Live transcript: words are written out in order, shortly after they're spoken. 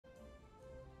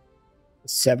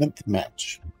Seventh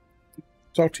match.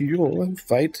 Talk to you and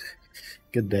fight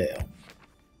Goodell.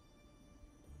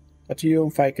 Talk to you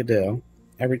and fight Goodell.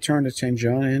 I returned to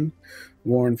Chenjian and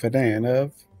warned Fadan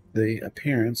of the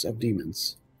appearance of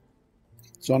demons.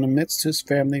 So amidst his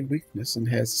family weakness and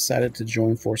has decided to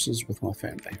join forces with my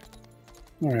family.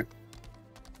 Alright.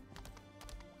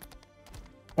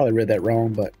 Probably read that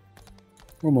wrong, but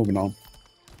we're moving on.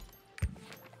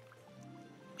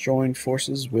 Join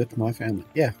forces with my family.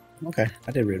 Yeah, okay.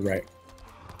 I did read it right.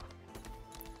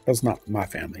 That's not my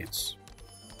family. It's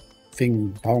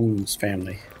Fing Bong's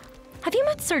family. Have you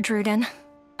met Sir Druden?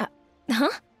 Huh?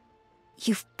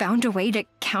 You found a way to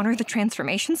counter the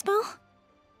transformation spell?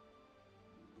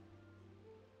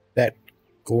 That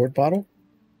gourd bottle?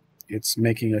 It's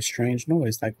making a strange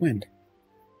noise like wind.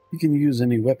 You can use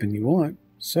any weapon you want,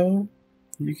 so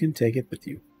you can take it with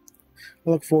you.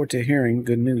 I look forward to hearing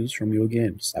good news from you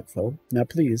again, Sapphire. Now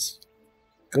please,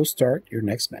 go start your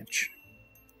next match.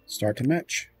 Start a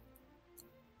match.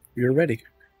 You're ready.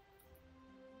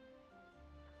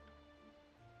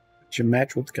 Let your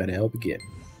match with Goodell begin.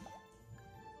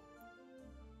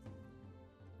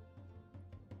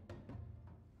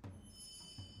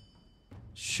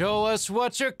 Show us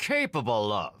what you're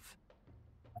capable of.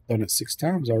 I've done it 6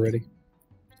 times already.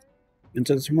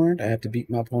 Into the tournament, I have to beat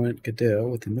my opponent Goodell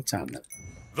within the time limit.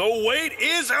 The wait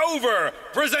is over!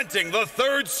 Presenting the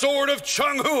third sword of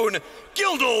Changhoon,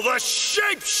 Gildle the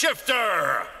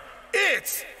Shapeshifter!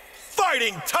 It's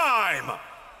fighting time!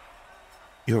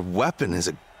 Your weapon is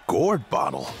a gourd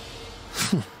bottle.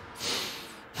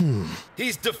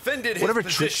 He's defended his Whatever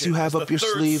tricks you have as up the your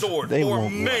third sleeve, sword they for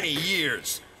won't many work.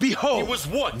 years. Behold, he was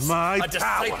once my a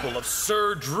disciple power. of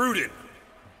Sir Druden.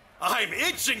 I'm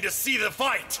itching to see the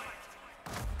fight.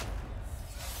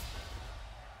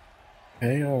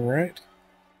 Okay, alright.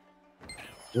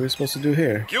 What are we supposed to do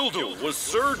here? Gildle was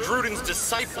Sir Druden's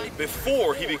disciple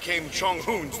before he became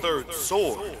Changhoon's third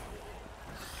sword.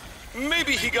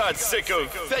 Maybe he got sick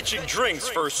of fetching drinks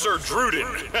for Sir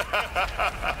Druden.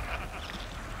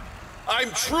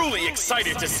 I'm truly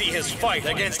excited to see his fight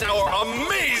against our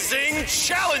amazing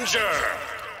challenger!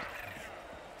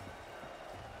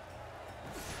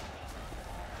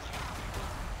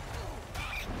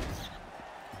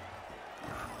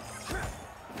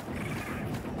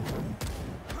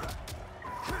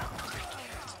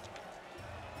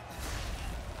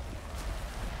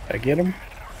 I get him?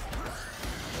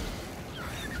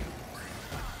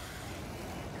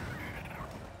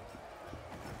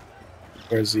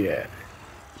 Where's he at?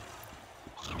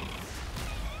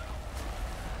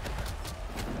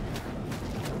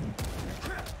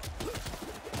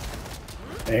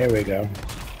 There we go.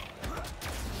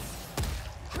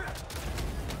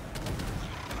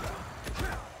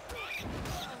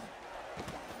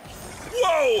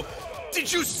 Whoa!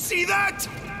 Did you see that?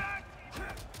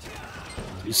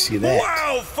 You see that?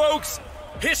 Wow, folks!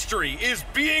 History is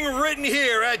being written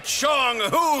here at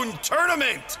Changhoon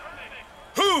Tournament!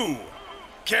 Who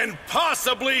can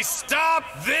possibly stop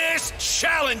this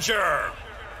challenger?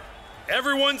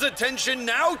 Everyone's attention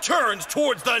now turns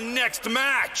towards the next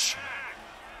match!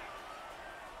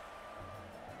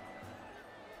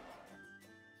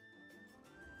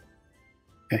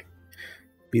 Okay.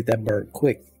 Beat that bird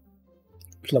quick.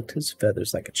 Plucked his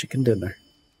feathers like a chicken dinner.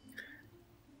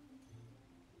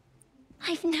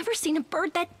 I've never seen a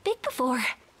bird that big before.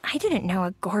 I didn't know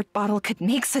a gourd bottle could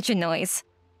make such a noise.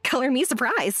 Color me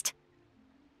surprised.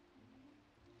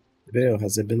 Goodell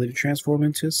has the ability to transform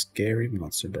into a scary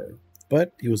monster bird.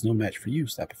 But he was no match for you,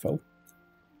 Slapperfoe.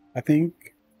 I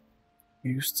think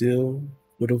you still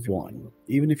would have won,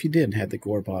 even if you didn't have the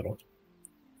gourd bottle.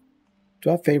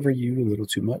 Do I favor you a little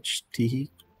too much,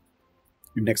 Teehee?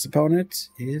 Your next opponent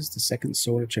is the second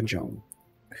sword of Chenjiang,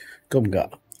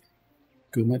 Gumga.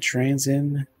 Guma trains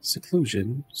in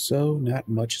seclusion, so not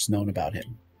much is known about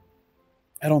him.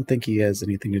 I don't think he has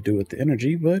anything to do with the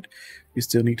energy, but we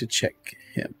still need to check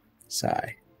him.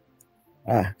 Sigh.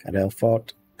 Ah, Goodell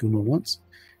fought Guma once.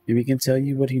 Maybe he can tell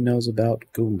you what he knows about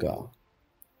Gunga.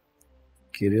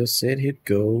 Goodell said he'd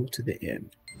go to the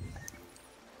inn.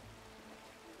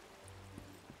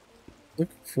 Look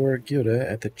for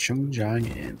Gilda at the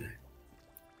Chungjiang Inn.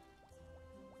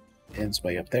 Inn's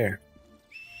way up there.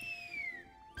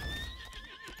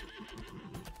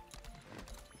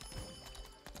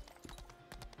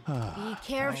 Be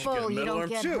careful you don't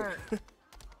get hurt.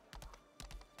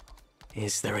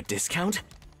 Is there a discount?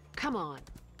 Come on.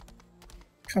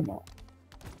 Come on.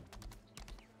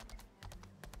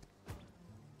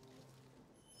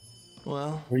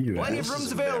 Well, Where you Plenty at? of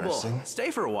rooms available.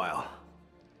 Stay for a while.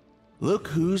 Look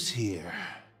who's here.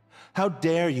 How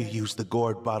dare you use the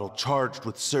gourd bottle charged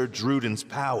with Sir Druden's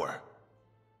power?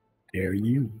 Dare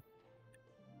you?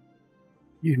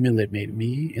 You humiliated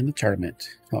me in the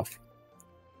tournament. Huff.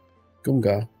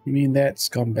 Gunga, you mean that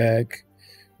scumbag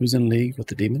who's in league with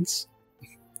the demons?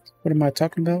 What am I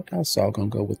talking about? I saw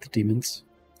Gunga with the demons.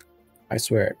 I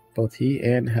swear it, both he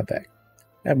and Habak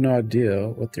have no idea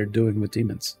what they're doing with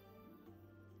demons.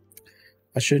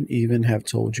 I shouldn't even have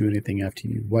told you anything after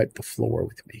you wiped the floor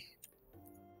with me.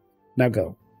 Now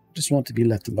go. Just want to be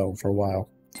left alone for a while.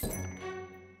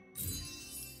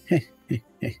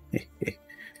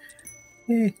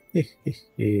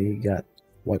 Got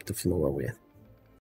wiped the floor with.